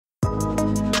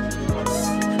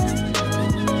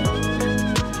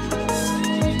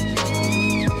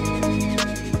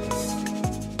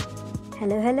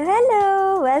Hello, hello,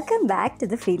 hello! Welcome back to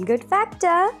the Feel Good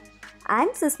Factor. I'm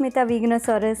Susmita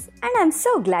Veganosaurus and I'm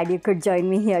so glad you could join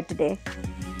me here today.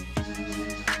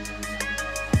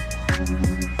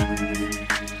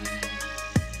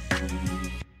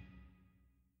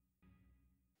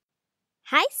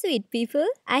 Hi, sweet people.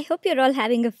 I hope you're all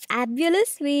having a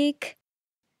fabulous week.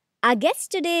 Our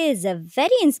guest today is a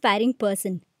very inspiring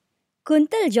person,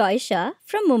 Kuntal Joisher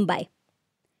from Mumbai.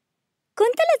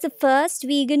 Kuntal is the first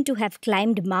vegan to have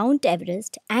climbed Mount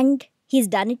Everest and he's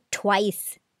done it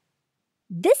twice.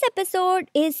 This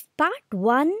episode is part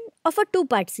 1 of a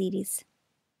 2-part series.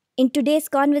 In today's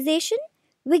conversation,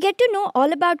 we get to know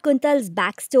all about Kuntal's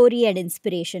backstory and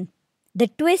inspiration, the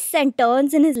twists and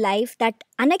turns in his life that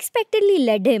unexpectedly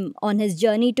led him on his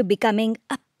journey to becoming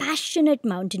a passionate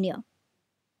mountaineer.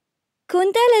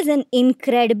 Kuntal is an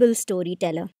incredible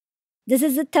storyteller. This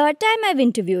is the third time I've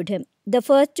interviewed him. The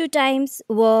first 2 times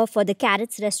were for the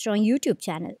Carrots Restaurant YouTube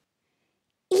channel.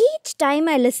 Each time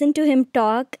I listen to him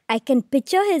talk, I can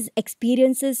picture his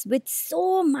experiences with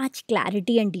so much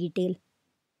clarity and detail.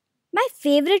 My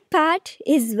favorite part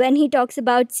is when he talks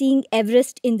about seeing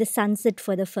Everest in the sunset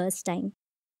for the first time.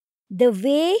 The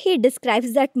way he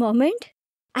describes that moment,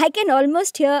 I can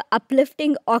almost hear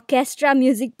uplifting orchestra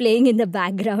music playing in the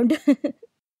background.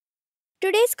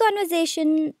 Today's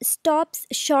conversation stops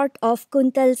short of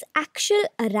Kuntal's actual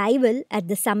arrival at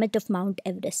the summit of Mount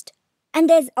Everest. And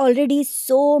there's already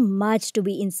so much to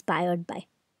be inspired by.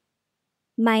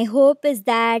 My hope is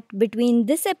that between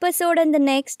this episode and the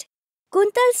next,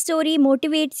 Kuntal's story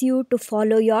motivates you to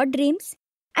follow your dreams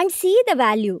and see the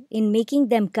value in making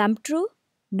them come true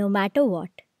no matter what.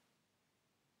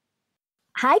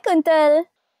 Hi Kuntal.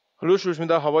 Hello,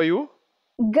 Shushmita. How are you?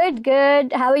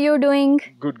 Good. How are you doing?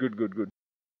 Good.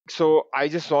 So, I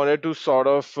just wanted to sort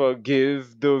of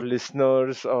give the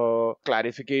listeners a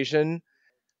clarification.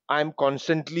 I'm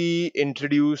constantly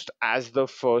introduced as the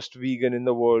first vegan in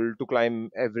the world to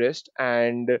climb Everest,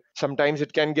 and sometimes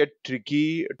it can get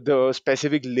tricky, the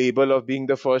specific label of being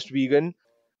the first vegan.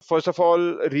 First of all,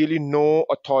 really no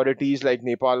authorities like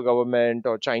Nepal government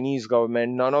or Chinese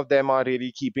government, none of them are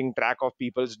really keeping track of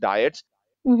people's diets.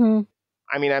 Mm-hmm.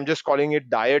 I mean, I'm just calling it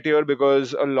diet here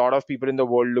because a lot of people in the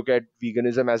world look at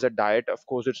veganism as a diet. Of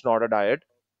course, it's not a diet,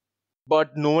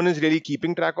 but no one is really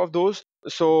keeping track of those.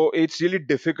 So it's really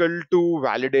difficult to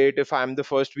validate if I'm the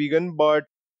first vegan. But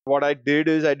what I did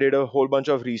is I did a whole bunch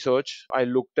of research. I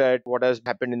looked at what has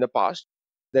happened in the past.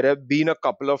 There have been a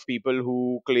couple of people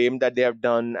who claim that they have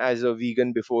done as a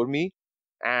vegan before me.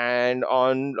 And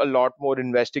on a lot more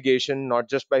investigation, not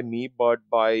just by me, but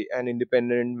by an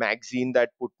independent magazine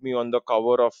that put me on the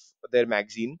cover of their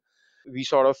magazine, we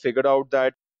sort of figured out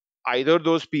that either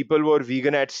those people were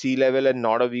vegan at sea level and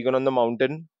not a vegan on the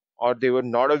mountain, or they were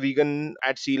not a vegan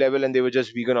at sea level and they were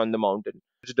just vegan on the mountain,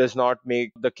 which does not make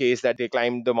the case that they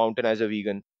climbed the mountain as a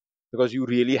vegan, because you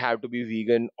really have to be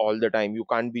vegan all the time. You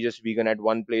can't be just vegan at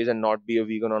one place and not be a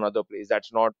vegan on other place.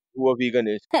 That's not who a vegan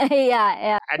is.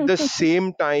 yeah. At the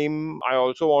same time, I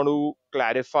also want to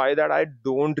clarify that I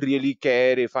don't really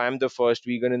care if I'm the first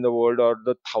vegan in the world or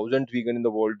the 1,000th vegan in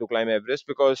the world to climb Everest,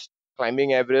 because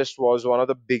climbing Everest was one of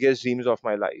the biggest dreams of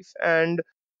my life. And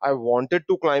I wanted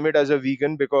to climb it as a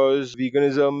vegan because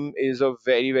veganism is a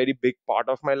very, very big part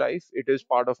of my life. It is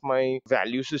part of my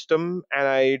value system, and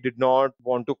I did not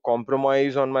want to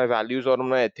compromise on my values or on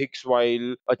my ethics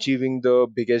while achieving the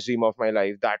biggest dream of my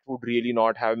life. That would really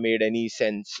not have made any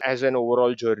sense as an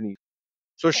overall journey.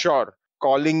 So, sure,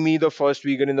 calling me the first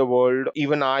vegan in the world,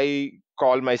 even I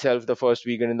call myself the first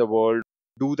vegan in the world,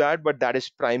 do that, but that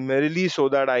is primarily so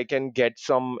that I can get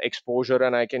some exposure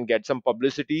and I can get some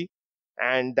publicity.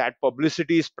 And that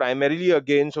publicity is primarily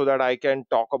again so that I can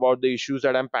talk about the issues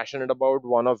that I'm passionate about,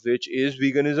 one of which is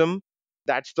veganism.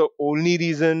 That's the only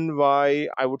reason why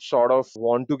I would sort of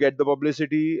want to get the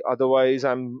publicity. Otherwise,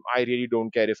 I really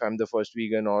don't care if I'm the first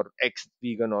vegan or ex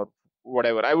vegan or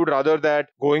whatever. I would rather that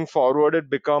going forward it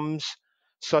becomes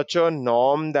such a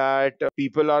norm that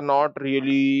people are not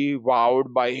really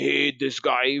wowed by, hey, this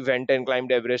guy went and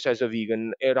climbed Everest as a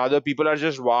vegan. Rather, people are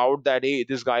just wowed that, hey,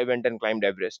 this guy went and climbed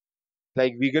Everest.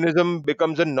 Like, veganism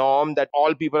becomes a norm that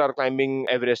all people are climbing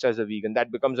Everest as a vegan. That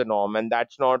becomes a norm, and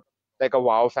that's not like a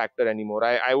wow factor anymore.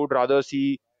 I would rather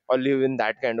see or live in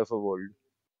that kind of a world.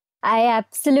 I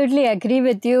absolutely agree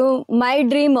with you. My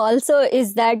dream also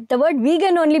is that the word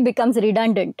vegan only becomes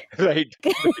redundant. Right.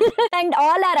 And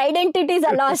all our identities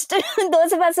are lost.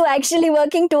 Those of us who are actually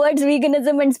working towards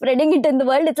veganism and spreading it in the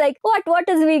world, it's like, what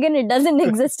is vegan? It doesn't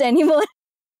exist anymore.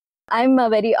 I'm a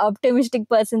very optimistic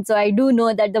person, so I do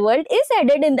know that the world is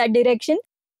headed in that direction.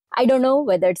 I don't know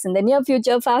whether it's in the near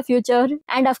future, far future.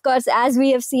 And of course, as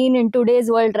we have seen in today's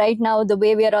world right now, the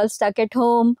way we are all stuck at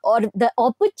home, or the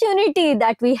opportunity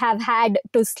that we have had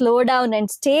to slow down and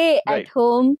stay at Right.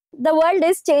 home, the world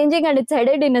is changing and it's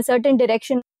headed in a certain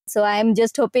direction. So I'm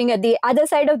just hoping at the other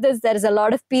side of this, there is a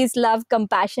lot of peace, love,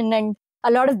 compassion, and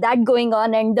a lot of that going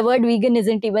on. And the word vegan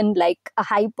isn't even like a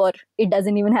hype, or it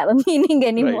doesn't even have a meaning Right.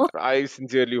 anymore. I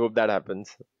sincerely hope that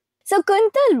happens. So,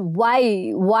 Kuntal,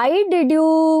 why? Why did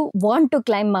you want to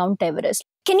climb Mount Everest?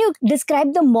 Can you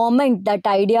describe the moment that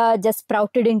idea just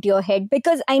sprouted into your head?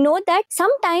 Because I know that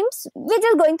sometimes we're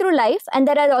just going through life and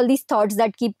there are all these thoughts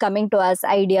that keep coming to us,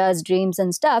 ideas, dreams,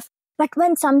 and stuff. But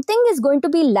when something is going to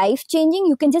be life changing,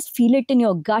 you can just feel it in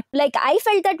your gut. Like I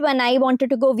felt that when I wanted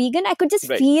to go vegan, I could just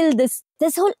Right. feel this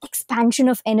whole expansion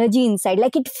of energy inside.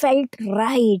 Like it felt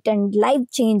right and life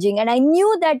changing. And I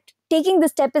knew that taking the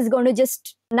step is going to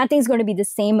just, nothing's going to be the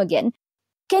same again.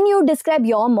 Can you describe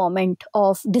your moment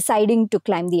of deciding to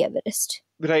climb the Everest?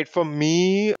 Right. For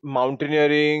me,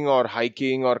 mountaineering or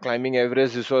hiking or climbing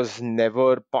Everest, this was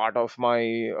never part of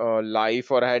my life,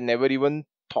 or I had never even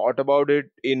thought about it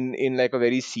in like a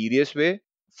very serious way.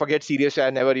 Forget serious, I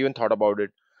never even thought about it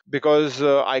because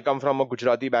I come from a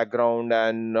Gujarati background,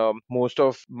 and most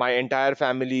of my entire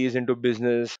family is into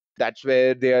business. That's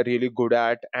where they are really good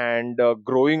at. And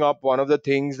growing up, one of the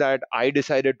things that I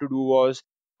decided to do was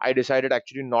I decided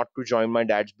actually not to join my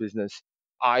dad's business.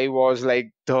 I was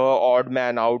like the odd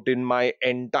man out in my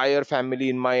entire family,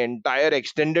 in my entire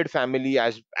extended family,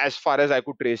 as far as I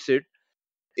could trace it.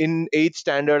 In eighth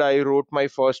standard, I wrote my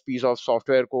first piece of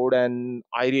software code, and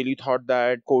I really thought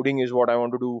that coding is what I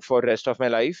want to do for rest of my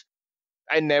life.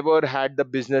 I never had the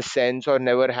business sense or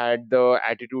never had the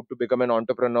attitude to become an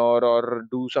entrepreneur or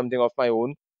do something of my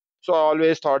own. So I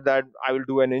always thought that I will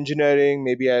do an engineering,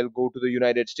 maybe I'll go to the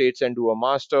United States and do a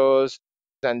master's,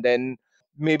 and then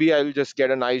maybe I'll just get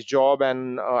a nice job,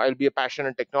 and I'll be a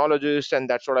passionate technologist, and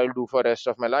that's what I'll do for rest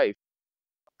of my life.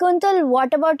 Kuntal,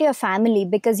 what about your family?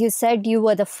 Because you said you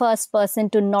were the first person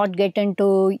to not get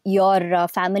into your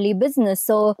family business.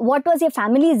 So, what was your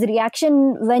family's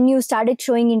reaction when you started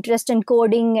showing interest in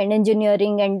coding and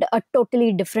engineering and a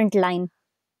totally different line?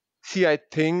 See, I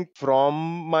think from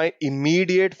my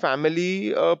immediate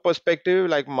family perspective,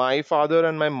 like my father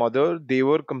and my mother, they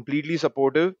were completely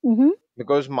supportive Mm-hmm.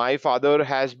 because my father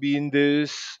has been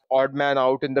this odd man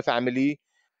out in the family.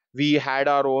 We had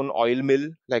our own oil mill,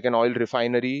 like an oil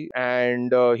refinery,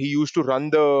 and he used to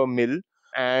run the mill.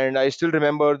 And I still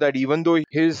remember that even though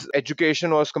his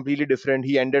education was completely different,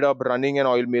 he ended up running an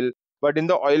oil mill. But in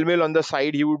the oil mill on the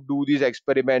side, he would do these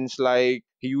experiments, like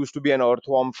he used to be an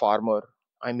earthworm farmer.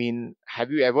 I mean,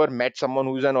 have you ever met someone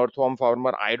who's an earthworm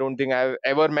farmer? I don't think I've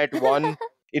ever met one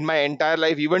in my entire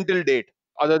life, even till date,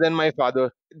 other than my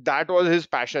father. That was his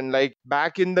passion. Like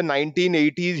back in the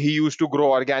 1980s, he used to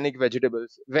grow organic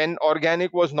vegetables when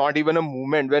organic was not even a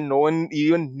movement, when no one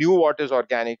even knew what is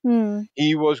organic. Hmm.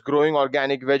 He was growing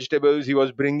organic vegetables, he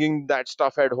was bringing that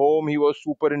stuff at home, he was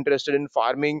super interested in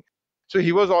farming. So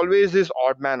he was always this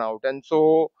odd man out. And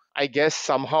so I guess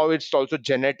somehow it's also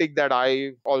genetic that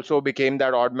I also became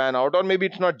that odd man out. Or maybe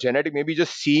it's not genetic, maybe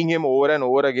just seeing him over and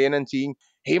over again and seeing,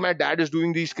 hey, my dad is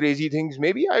doing these crazy things.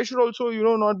 Maybe I should also,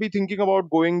 not be thinking about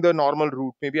going the normal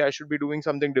route. Maybe I should be doing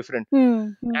something different. Hmm.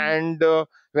 And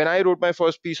when I wrote my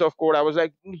first piece of code, I was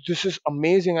like, this is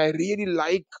amazing. I really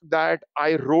like that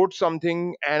I wrote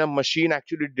something and a machine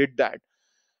actually did that.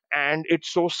 And it's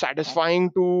so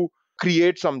satisfying to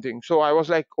create something. So I was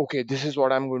like, okay, this is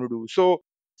what I'm going to do. So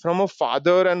from a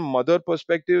father and mother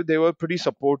perspective, they were pretty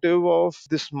supportive of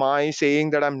this my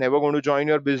saying that I'm never going to join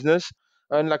your business.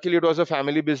 And luckily it was a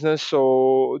family business,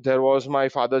 so there was my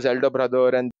father's elder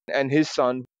brother and his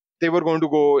son. They were going to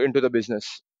go into the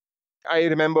business. I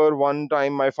remember one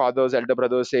time my father's elder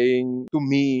brother saying to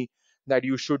me that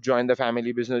you should join the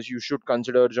family business, you should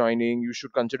consider joining, you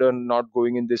should consider not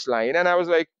going in this line. And I was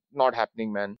like, not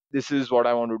happening, man. This is what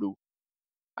I want to do.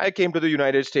 I came to the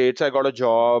United States, I got a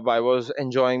job, I was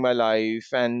enjoying my life.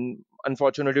 And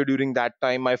unfortunately, during that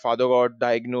time, my father got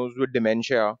diagnosed with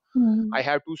dementia. Hmm. I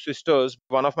have two sisters.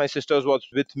 One of my sisters was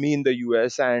with me in the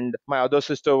US, and my other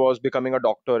sister was becoming a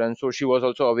doctor. And so she was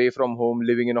also away from home,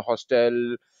 living in a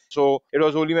hostel. So it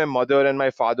was only my mother and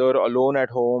my father alone at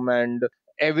home. And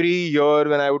every year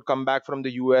when I would come back from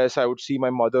the US, I would see my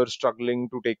mother struggling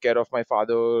to take care of my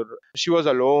father. She was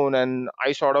alone, and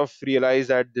I sort of realized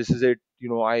that this is it.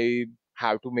 I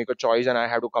have to make a choice and I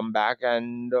have to come back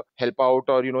and help out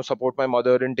or, support my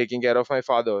mother in taking care of my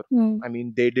father. Mm. I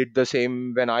mean, they did the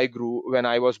same when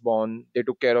I was born. They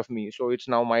took care of me. So it's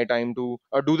now my time to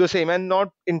do the same. And not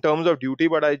in terms of duty,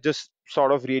 but I just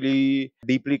sort of really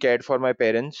deeply cared for my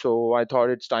parents. So I thought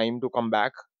it's time to come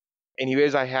back.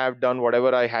 Anyways, I have done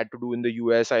whatever I had to do in the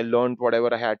US. I learned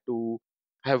whatever I had to.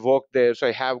 I have worked there, so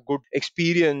I have good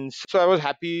experience. So I was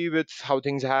happy with how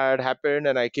things had happened,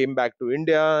 and I came back to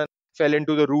India, fell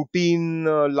into the routine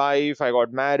life. I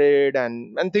got married,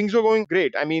 and things were going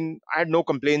great. I mean, I had no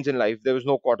complaints in life. There was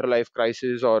no quarter life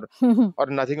crisis or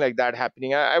nothing like that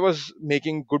happening. I was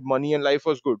making good money, and life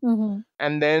was good. Mhm.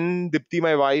 And then Dipti,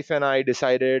 my wife, and I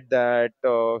decided that,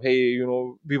 hey,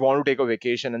 we want to take a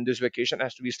vacation, and this vacation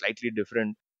has to be slightly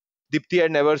different. Dipti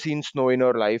had never seen snow in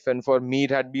her life, and for me,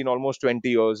 it had been almost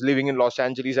 20 years. Living in Los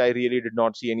Angeles, I really did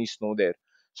not see any snow there.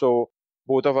 So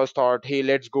both of us thought, hey,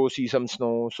 let's go see some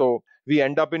snow. So we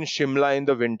end up in Shimla in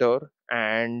the winter,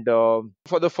 and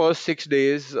for the first 6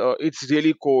 days, it's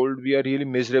really cold. We are really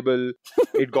miserable.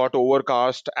 It got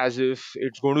overcast as if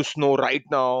it's going to snow right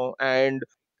now, and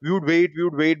we would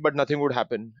wait, but nothing would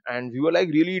happen. And we were like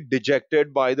really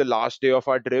dejected by the last day of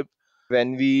our trip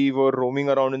when we were roaming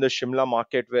around in the Shimla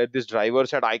market where this driver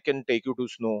said, I can take you to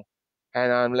snow.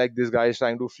 And I'm like, this guy is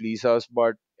trying to fleece us,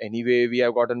 but anyway, we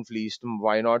have gotten fleeced.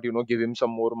 Why not, give him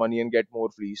some more money and get more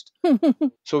fleeced?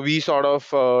 So we sort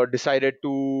of decided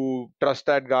to trust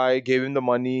that guy, gave him the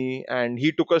money, and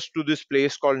he took us to this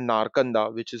place called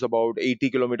Narkanda, which is about 80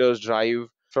 kilometers drive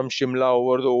from Shimla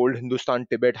over the old Hindustan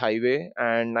Tibet highway.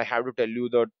 And I have to tell you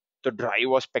that the drive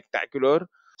was spectacular.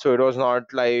 So it was not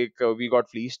like we got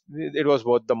fleeced. It was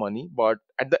worth the money. But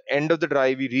at the end of the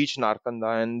drive, we reached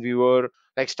Narkanda and we were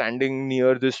like standing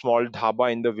near this small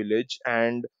dhaba in the village.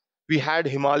 And we had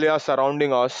Himalaya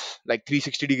surrounding us, like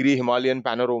 360-degree Himalayan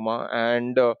panorama,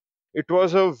 and it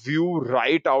was a view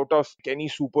right out of any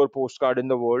super postcard in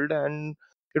the world, and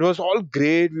it was all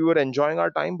great. We were enjoying our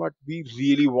time, but we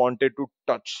really wanted to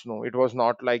touch snow. It was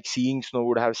not like seeing snow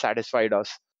would have satisfied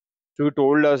us. So you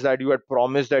told us that you had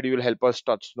promised that you will help us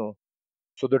touch snow.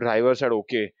 So the driver said,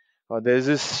 okay, there's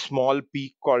this small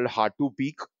peak called Hatu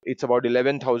Peak. It's about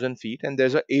 11,000 feet, and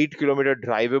there's a 8-kilometer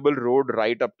drivable road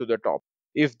right up to the top.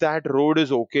 If that road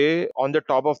is okay, on the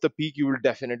top of the peak, you will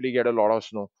definitely get a lot of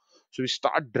snow. So we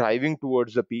start driving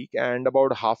towards the peak, and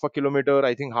about half a kilometer,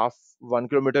 I think half 1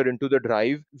 kilometer into the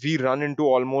drive, we run into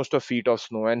almost a feet of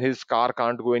snow, and his car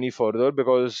can't go any further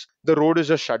because the road is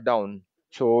just shut down.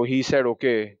 So he said,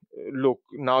 okay, look,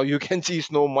 now you can see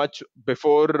snow much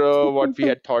before what we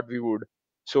had thought we would.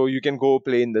 So you can go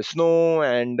play in the snow,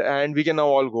 and we can now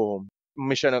all go home.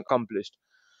 Mission accomplished.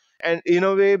 And in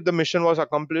a way, the mission was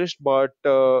accomplished, but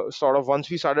sort of once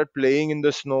we started playing in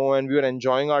the snow and we were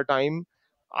enjoying our time,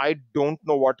 I don't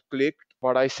know what clicked,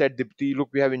 but I said, Dipti, look,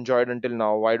 we have enjoyed until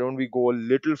now. Why don't we go a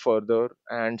little further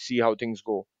and see how things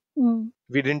go? Mm.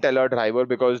 We didn't tell our driver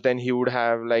because then he would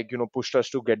have, like, pushed us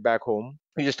to get back home.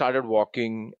 We just started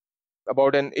walking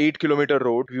about an 8-kilometer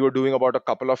road. We were doing about a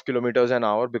couple of kilometers an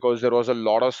hour because there was a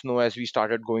lot of snow as we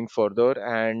started going further,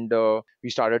 and we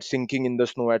started sinking in the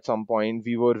snow at some point.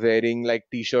 We were wearing like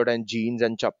t-shirt and jeans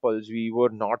and chappals. We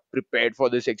were not prepared for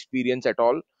this experience at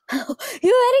all. You're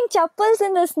wearing chappals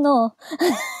in the snow.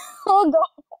 Oh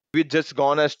God. We'd just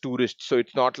gone as tourists, so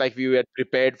it's not like we were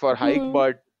prepared for hike, Mm.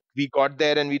 but we got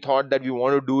there and we thought that we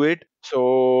want to do it.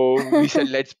 So we said,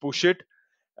 let's push it.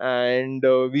 And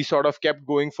we sort of kept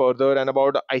going further, and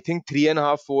about, I think,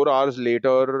 3.5 4 hours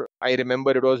later, I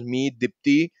remember it was me,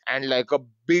 Dipti, and like a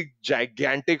big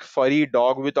gigantic furry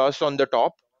dog with us on the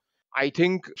top. I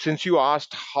think since you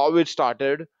asked how it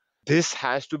started, this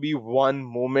has to be one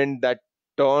moment that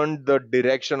turned the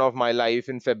direction of my life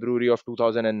in February of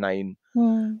 2009.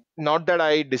 Mm. Not that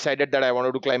I decided that I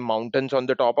wanted to climb mountains on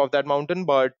the top of that mountain,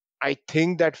 but I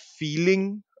think that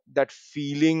feeling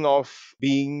of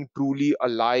being truly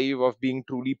alive, of being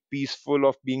truly peaceful,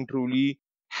 of being truly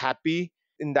happy,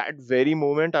 in that very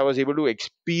moment, I was able to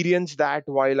experience that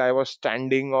while I was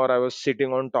standing or I was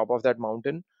sitting on top of that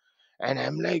mountain. And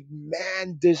I'm like,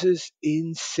 man, this is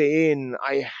insane.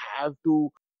 I have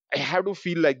to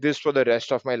feel like this for the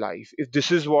rest of my life. If this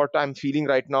is what I'm feeling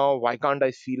right now, why can't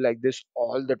I feel like this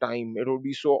all the time? It would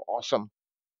be so awesome.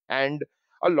 And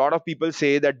a lot of people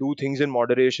say that do things in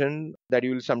moderation, that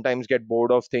you will sometimes get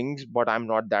bored of things, but I'm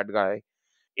not that guy.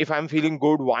 If I'm feeling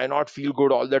good, why not feel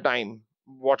good all the time?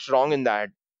 What's wrong in that?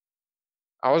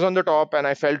 I was on the top and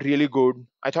I felt really good.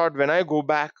 I thought, when I go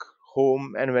back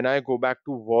home and when I go back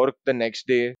to work the next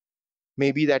day,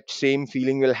 maybe that same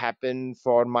feeling will happen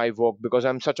for my work, because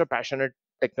I'm such a passionate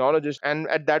technologist. And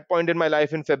at that point in my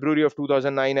life, in February of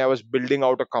 2009, I was building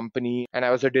out a company and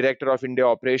I was a director of India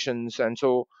operations. And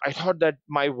so I thought that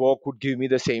my work would give me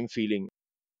the same feeling.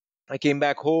 I came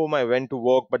back home, I went to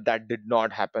work, but that did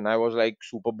not happen. I was like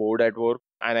super bored at work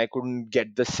and I couldn't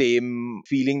get the same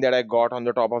feeling that I got on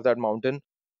the top of that mountain.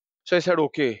 So I said,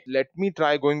 okay, let me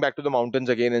try going back to the mountains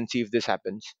again and see if this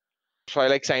happens. So I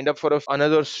like signed up for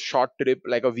another short trip,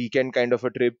 like a weekend kind of a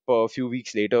trip a few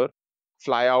weeks later.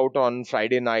 Fly out on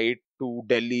Friday night to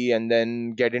Delhi and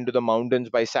then get into the mountains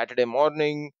by Saturday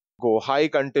morning, go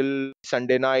hike until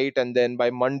Sunday night, and then by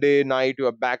Monday night you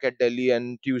are back at Delhi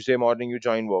and Tuesday morning you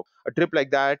join work. A trip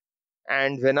like that.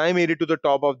 And when I made it to the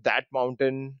top of that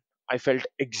mountain, I felt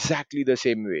exactly the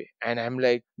same way. And I'm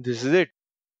like, this is it.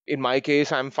 In my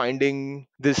case, I'm finding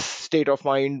this state of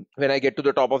mind when I get to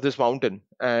the top of this mountain,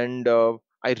 and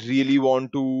I really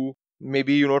want to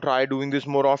maybe try doing this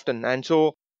more often. And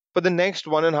so for the next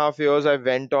 1.5 years, I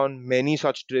went on many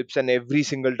such trips, and every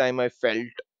single time I felt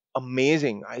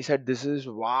amazing. I said, this is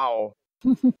wow.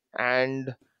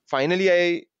 And finally,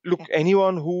 I look,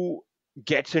 anyone who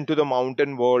gets into the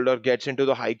mountain world or gets into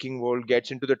the hiking world,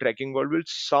 gets into the trekking world, will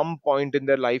some point in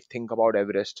their life think about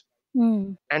Everest.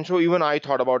 Hmm. And so even I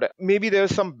thought about it. Maybe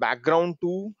there's some background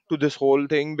too to this whole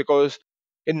thing, because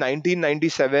in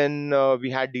 1997 we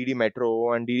had DD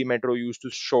Metro, and DD Metro used to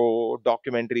show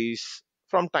documentaries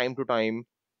from time to time.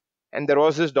 And there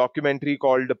was this documentary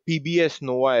called PBS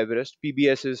Nova Everest.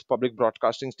 PBS is public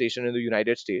broadcasting station in the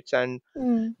United States, and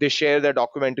Hmm. they share their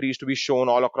documentaries to be shown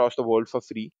all across the world for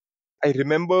free. I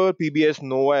remember PBS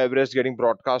Nova Everest getting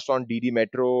broadcast on DD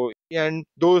Metro, and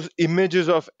those images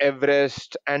of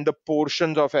Everest and the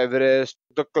portions of Everest,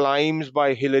 the climbs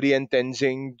by Hillary and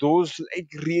Tenzing, those like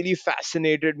really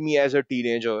fascinated me as a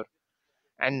teenager.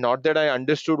 And not that I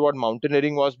understood what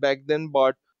mountaineering was back then,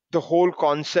 but the whole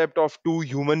concept of two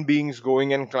human beings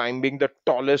going and climbing the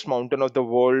tallest mountain of the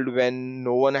world when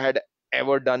no one had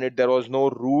ever done it, there was no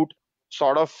route,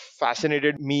 sort of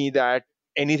fascinated me that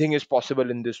anything is possible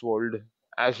in this world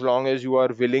as long as you are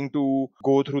willing to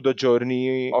go through the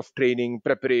journey of training,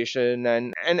 preparation,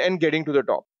 and getting to the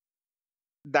top.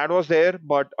 That was there,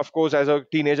 but of course as a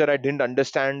teenager I didn't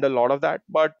understand a lot of that,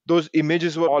 but those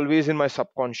images were always in my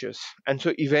subconscious. And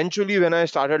so eventually when I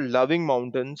started loving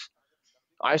mountains,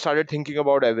 I started thinking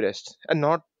about Everest, and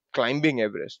not climbing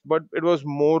Everest, but it was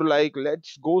more like,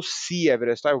 let's go see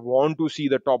Everest. I want to see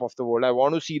the top of the world. I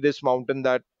want to see this mountain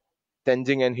that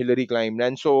Tenzing and Hillary climbed.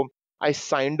 And so I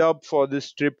signed up for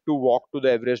this trip to walk to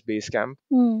the Everest base camp.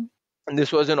 Hmm. And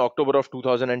this was in October of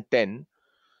 2010.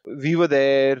 We were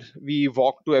there. We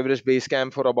walked to Everest base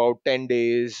camp for about 10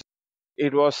 days.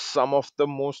 It was some of the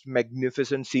most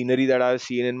magnificent scenery that I've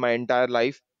seen in my entire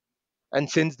life. And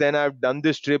since then, I've done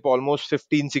this trip almost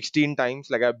 15, 16 times.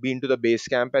 Like, I've been to the base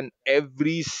camp, and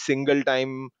every single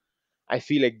time I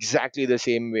feel exactly the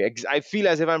same way. I feel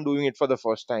as if I'm doing it for the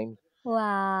first time.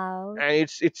 Wow. And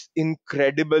it's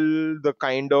incredible, the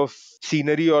kind of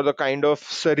scenery or the kind of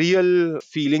surreal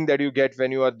feeling that you get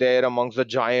when you are there amongst the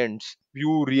giants.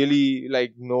 You really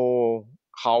like know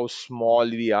how small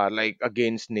we are, like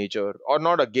against nature, or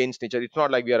not against nature. It's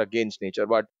not like we are against nature,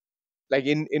 but like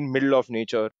in middle of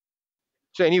nature.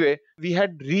 So anyway, we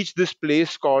had reached this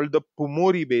place called the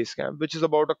Pumori base camp, which is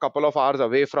about a couple of hours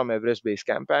away from Everest base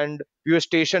camp, and we were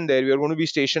stationed there. We were going to be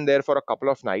stationed there for a couple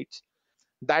of nights.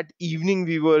 That evening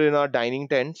we were in our dining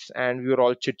tents and we were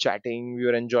all chit chatting, we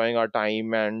were enjoying our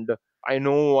time. And I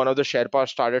know one of the Sherpas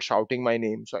started shouting my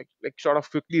name, so I like sort of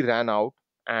quickly ran out.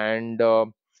 And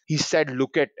he said,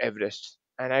 look at Everest.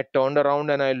 And I turned around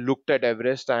and I looked at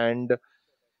Everest, and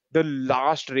the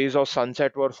last rays of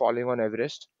sunset were falling on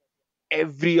Everest.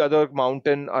 Every other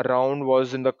mountain around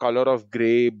was in the color of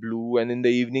gray, blue, and in the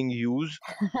evening hues,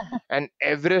 and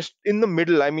Everest in the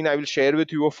middle. I mean, I will share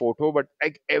with you a photo, but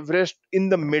like Everest in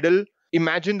the middle.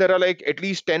 Imagine there are like at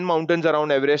least 10 mountains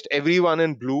around Everest, everyone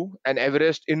in blue, and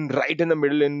Everest in right in the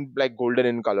middle in like golden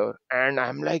in color. And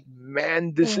I'm like,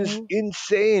 man, this is Oh.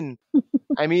 insane.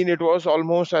 I mean, it was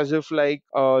almost as if like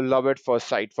love at first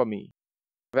sight for me.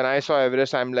 When I saw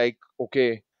Everest, I'm like,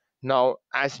 okay, now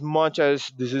as much as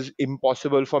this is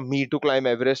impossible for me to climb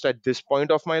Everest at this point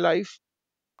of my life,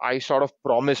 I sort of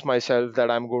promised myself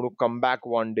that I'm going to come back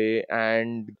one day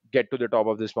and get to the top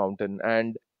of this mountain.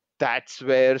 And that's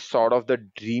where sort of the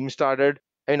dream started.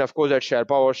 And of course, that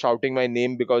Sherpa was shouting my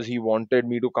name because he wanted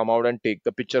me to come out and take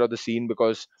the picture of the scene,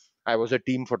 because I was a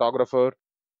team photographer.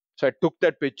 So I took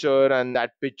that picture, and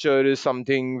that picture is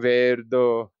something where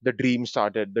the dream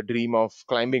started, the dream of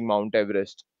climbing Mount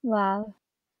Everest. Wow.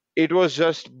 It was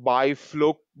just by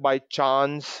fluke, by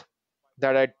chance,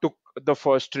 that I took the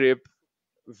first trip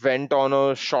went on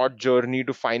a short journey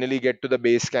to finally get to the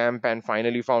base camp and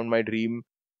finally found my dream.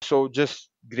 So just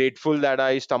grateful that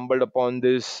I stumbled upon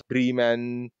this dream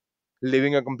and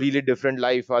living a completely different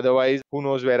life. Otherwise, who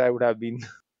knows where I would have been.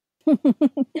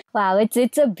 Wow,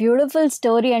 it's a beautiful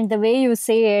story, and the way you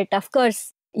say it, of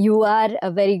course, you are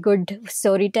a very good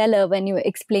storyteller when you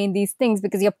explain these things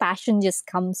because your passion just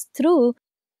comes through.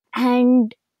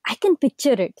 And I can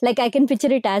picture it. Like I can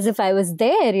picture it as if I was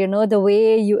there, the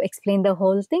way you explain the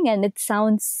whole thing, and it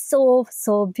sounds so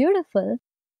beautiful.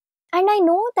 And I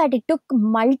know that it took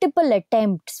multiple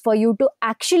attempts for you to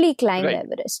actually climb Right.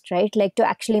 Everest, right? Like to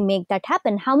actually make that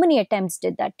happen. How many attempts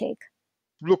did that take?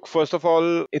 Look, first of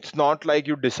all, it's not like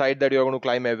you decide that you're going to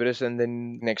climb Everest and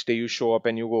then next day you show up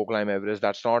and you go climb Everest.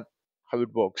 That's not how it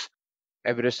works.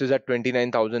 Everest is at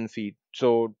 29,000 feet.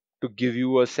 So, to give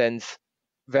you a sense,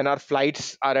 when our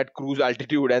flights are at cruise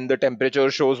altitude and the temperature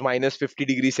shows minus 50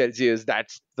 degrees Celsius,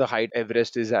 that's the height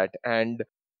Everest is at. And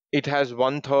it has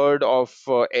one third of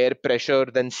air pressure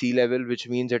than sea level, which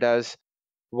means it has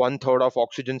one third of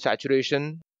oxygen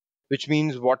saturation, which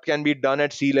means what can be done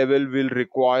at sea level will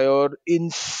require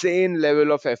insane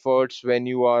level of efforts when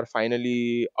you are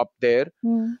finally up there.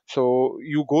 Hmm. So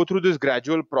you go through this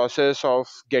gradual process of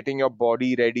getting your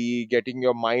body ready, getting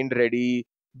your mind ready,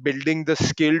 building the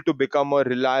skill to become a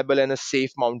reliable and a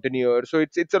safe mountaineer. So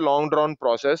it's a long drawn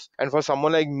process. And for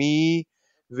someone like me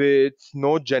with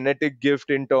no genetic gift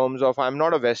in terms of I'm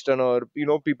not a westerner,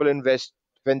 people in West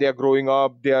when they are growing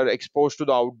up, they are exposed to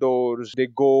the outdoors. They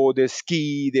go, they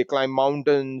ski, they climb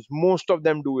mountains. Most of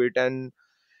them do it. And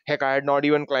heck, I had not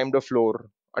even climbed a floor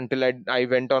until I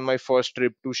went on my first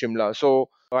trip to Shimla. So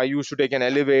I used to take an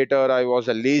elevator. I was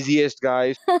the laziest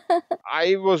guy.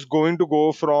 I was going to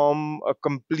go from a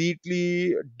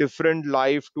completely different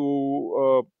life to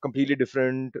a completely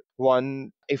different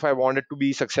one if I wanted to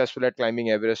be successful at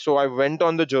climbing Everest. So I went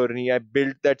on the journey. I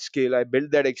built that skill. I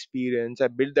built that experience. I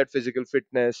built that physical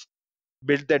fitness,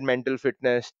 built that mental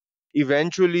fitness.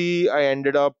 Eventually, I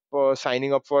ended up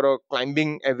signing up for a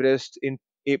climbing Everest in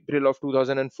April of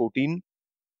 2014.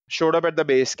 Showed up at the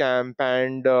base camp,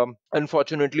 and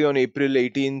unfortunately, on April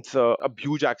 18th, a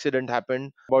huge accident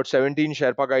happened. About 17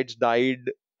 Sherpa guides died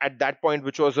at that point,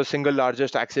 which was the single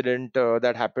largest accident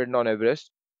that happened on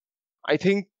Everest. I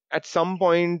think at some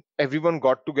point everyone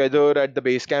got together at the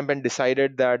base camp and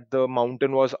decided that the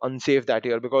mountain was unsafe that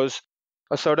year because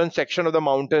a certain section of the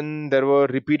mountain there were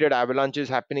repeated avalanches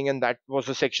happening, and that was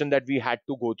a section that we had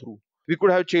to go through. We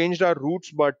could have changed our routes,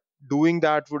 but doing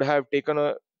that would have taken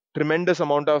a tremendous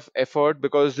amount of effort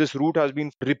because this route has been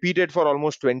repeated for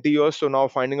almost 20 years. So now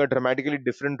finding a dramatically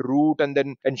different route and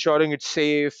then ensuring it's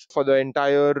safe for the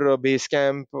entire base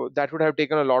camp, that would have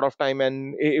taken a lot of time,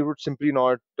 and it would simply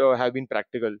not have been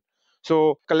practical.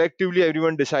 So collectively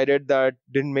everyone decided that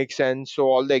didn't make sense, so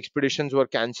all the expeditions were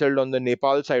cancelled on the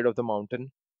Nepal side of the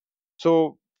mountain.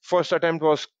 So first attempt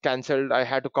was cancelled. I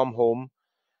had to come home,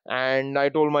 and I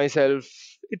told myself,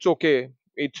 it's okay.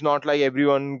 It's not like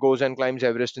everyone goes and climbs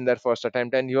Everest in their first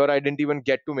attempt. And here I didn't even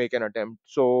get to make an attempt.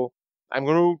 So I'm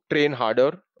going to train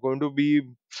harder, going to be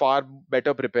far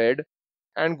better prepared,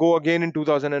 and go again in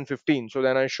 2015. So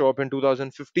then I show up in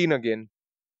 2015 again.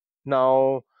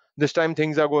 Now, this time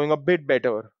things are going a bit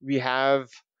better. We have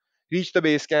reached the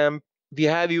base camp. We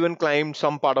have even climbed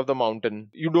some part of the mountain.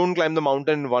 You don't climb the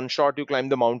mountain in one shot, you climb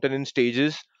the mountain in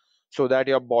stages so that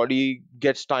your body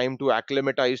gets time to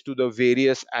acclimatize to the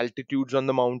various altitudes on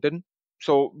the mountain.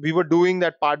 So we were doing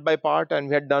that part by part, and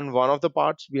we had done one of the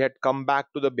parts. We had come back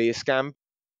to the base camp.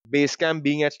 Base camp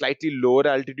being at slightly lower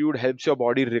altitude helps your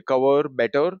body recover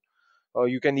better.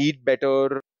 You can eat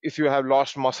better. If you have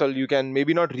lost muscle, you can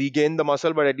maybe not regain the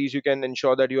muscle, but at least you can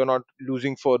ensure that you're not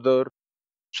losing further.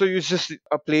 So it's just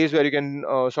a place where you can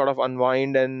sort of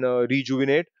unwind and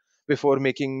rejuvenate before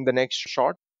making the next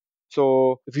shot.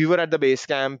 So we were at the base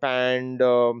camp, and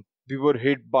we were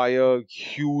hit by a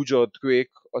huge earthquake,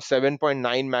 a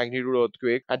 7.9 magnitude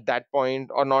earthquake. At that point,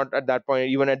 or not at that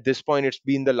point, even at this point, it's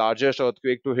been the largest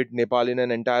earthquake to hit Nepal in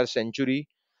an entire century.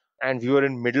 And we were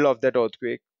in middle of that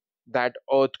earthquake. That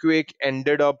earthquake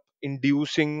ended up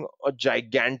inducing a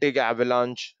gigantic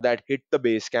avalanche that hit the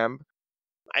base camp.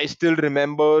 I still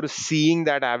remember seeing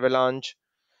that avalanche,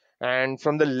 and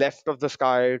from the left of the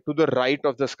sky to the right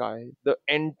of the sky, the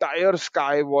entire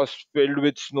sky was filled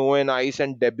with snow and ice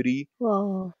and debris,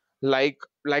 Wow. like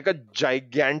like a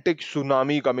gigantic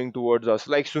tsunami coming towards us.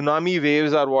 Like tsunami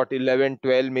waves are what, 11,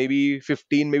 12, maybe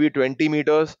 15, maybe 20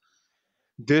 meters.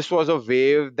 This was a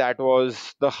wave that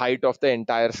was the height of the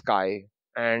entire sky,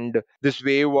 and this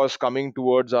wave was coming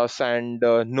towards us, and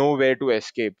nowhere to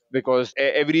escape because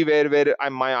everywhere where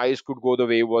my eyes could go, the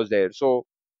wave was there. So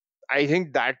I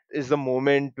think that is the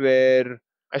moment where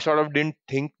I sort of didn't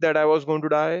think that I was going to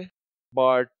die,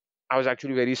 but I was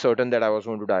actually very certain that I was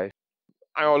going to die.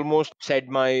 I almost said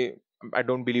my, I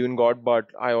don't believe in God, but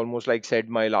I almost like said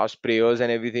my last prayers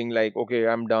and everything, like, okay,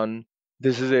 I'm done.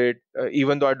 This is it.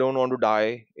 Even though I don't want to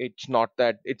die, it's not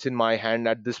that it's in my hand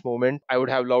at this moment. I would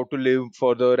have loved to live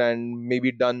further and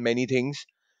maybe done many things.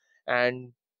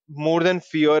 And more than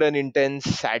fear and intense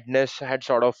sadness had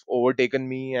sort of overtaken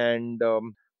me. And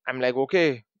I'm like,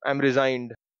 okay, I'm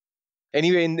resigned.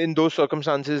 Anyway, in those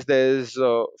circumstances, there's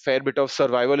a fair bit of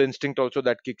survival instinct also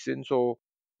that kicks in. So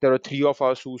there were three of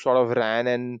us who sort of ran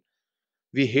and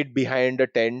we hid behind a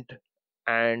tent.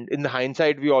 And in the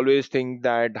hindsight, we always think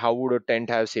that how would a tent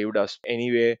have saved us?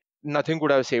 Anyway, nothing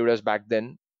could have saved us back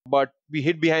then. But we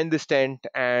hid behind this tent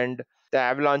and the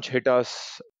avalanche hit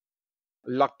us.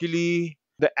 Luckily,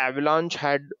 the avalanche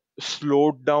had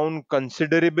slowed down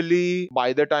considerably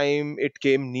by the time it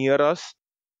came near us.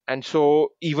 And so,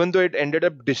 even though it ended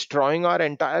up destroying our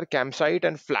entire campsite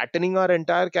and flattening our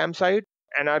entire campsite,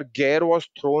 and our gear was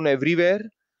thrown everywhere,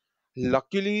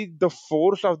 luckily the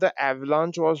force of the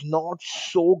avalanche was not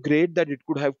so great that it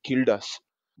could have killed us.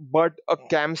 But a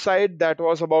campsite that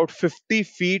was about 50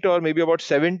 feet or maybe about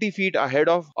 70 feet ahead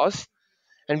of us,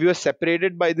 and we were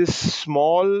separated by this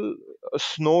small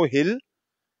snow hill,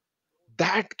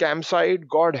 that campsite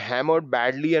got hammered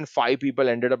badly and five people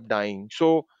ended up dying.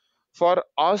 So for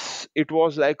us, it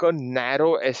was like a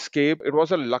narrow escape. It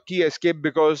was a lucky escape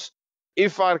because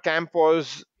if our camp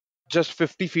was just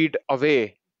 50 feet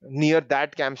away near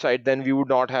that campsite, then we would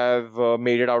not have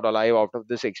made it out alive out of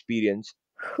this experience.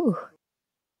 Whew.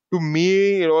 To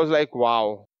me, it was like,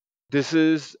 wow, this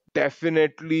is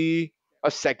definitely a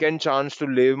second chance to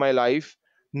live my life.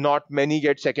 Not many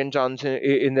get second chance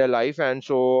in their life, and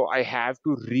so I have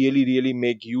to really, really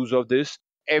make use of this.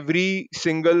 Every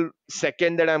single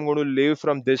second that I'm going to live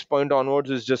from this point onwards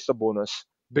is just a bonus,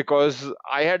 because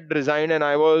I had resigned and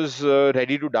I was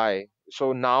ready to die.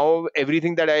 So now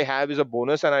everything that I have is a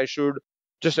bonus, and I should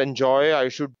just enjoy. I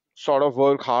should sort of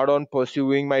work hard on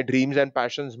pursuing my dreams and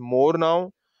passions more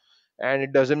now, and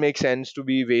it doesn't make sense to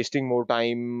be wasting more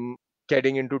time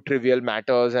getting into trivial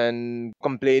matters and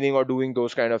complaining or doing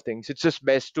those kind of things. It's just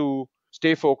best to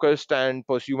stay focused and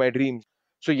pursue my dreams.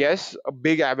 So yes, a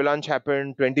big avalanche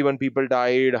happened, 21 people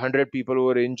died, 100 people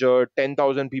were injured,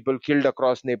 10,000 people killed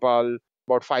across Nepal,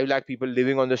 about 5 lakh people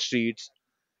living on the streets.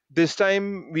 This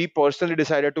time we personally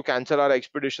decided to cancel our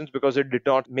expeditions because it did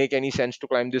not make any sense to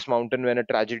climb this mountain when a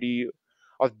tragedy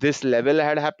of this level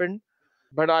had happened.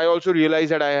 But I also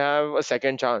realized that I have a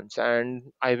second chance and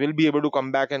I will be able to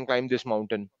come back and climb this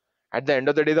mountain. At the end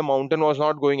of the day, the mountain was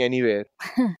not going anywhere.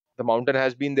 The mountain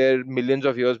has been there millions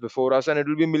of years before us, and it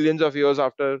will be millions of years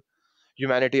after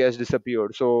humanity has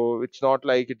disappeared. So it's not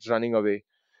like it's running away.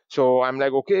 So I'm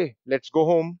like, okay, let's go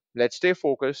home. Let's stay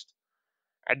focused.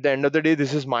 At the end of the day,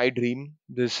 this is my dream.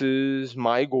 This is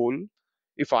my goal.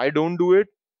 If I don't do it,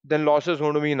 then loss is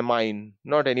going to be mine,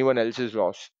 not anyone else's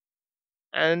loss.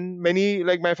 And many,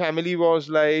 like my family was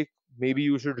like, maybe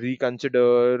you should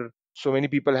reconsider. So many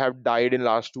people have died in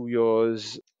last 2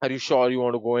 years. Are you sure you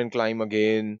want to go and climb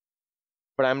again?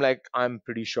 But I'm like, I'm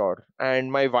pretty sure.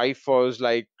 And my wife was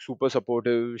like super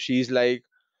supportive. She's like,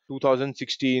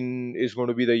 2016 is going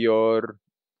to be the year.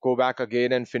 Go back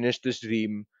again and finish this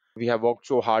dream. We have worked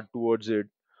so hard towards it.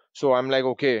 So I'm like,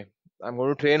 okay, I'm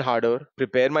going to train harder,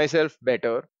 prepare myself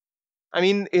better. I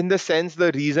mean, in the sense,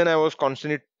 the reason I was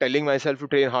constantly telling myself to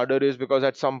train harder is because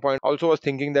at some point also was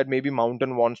thinking that maybe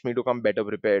mountain wants me to come better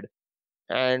prepared.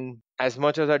 And as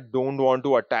much as I don't want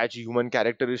to attach human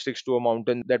characteristics to a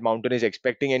mountain, that mountain is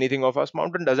expecting anything of us,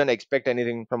 mountain doesn't expect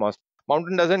anything from us.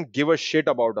 Mountain doesn't give a shit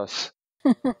about us.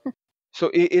 So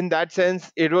in that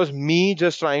sense, it was me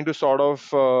just trying to sort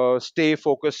of stay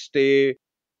focused, stay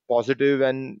positive,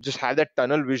 and just have that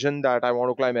tunnel vision that I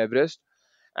want to climb Everest.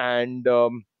 And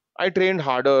I trained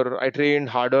harder. I trained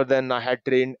harder than I had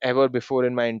trained ever before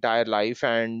in my entire life,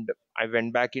 and I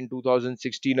went back in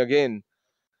 2016 again.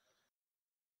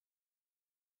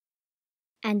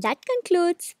 And that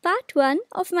concludes part one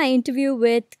of my interview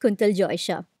with Kuntal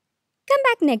Joisher. Come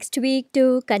back next week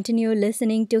to continue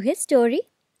listening to his story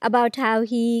about how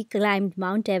he climbed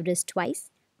Mount Everest twice,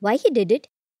 why he did it,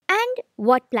 and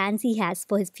what plans he has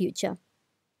for his future.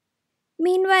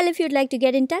 Meanwhile, if you'd like to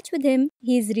get in touch with him,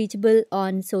 he's reachable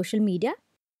on social media.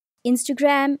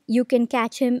 Instagram, you can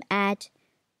catch him at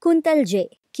Kuntal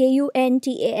J,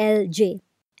 Kuntalj.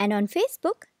 And on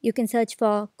Facebook, you can search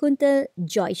for Kuntal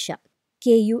Joisher,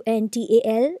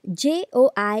 Kuntaljoisher.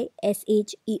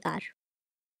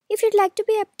 If you'd like to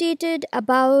be updated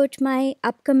about my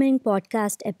upcoming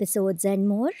podcast episodes and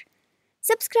more,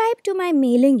 Subscribe to my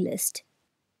mailing list.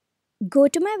 Go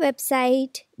to my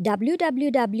website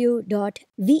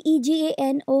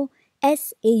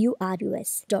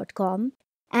www.veganosaurus.com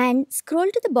and scroll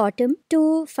to the bottom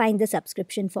to find the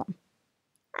subscription form.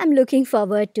 I'm looking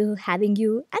forward to having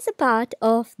you as a part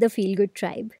of the Feel Good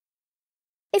tribe.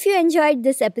 If you enjoyed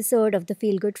this episode of the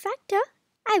Feel Good Factor,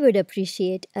 I would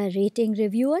appreciate a rating,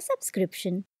 review, or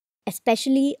subscription,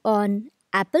 especially on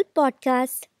Apple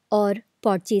Podcasts or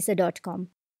podchaser.com.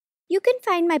 You can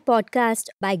find my podcast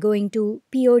by going to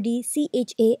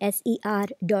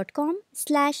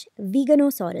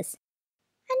podchaser.com/veganosaurus.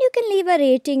 And you can leave a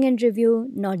rating and review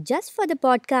not just for the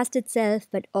podcast itself,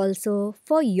 but also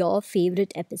for your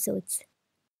favorite episodes.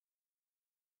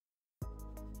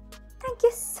 Thank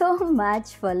you so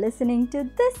much for listening to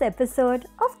this episode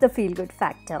of the Feel Good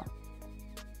Factor.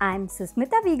 I'm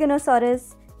Susmita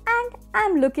Veganosaurus, and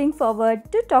I'm looking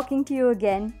forward to talking to you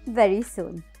again very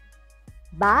soon.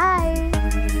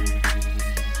 Bye!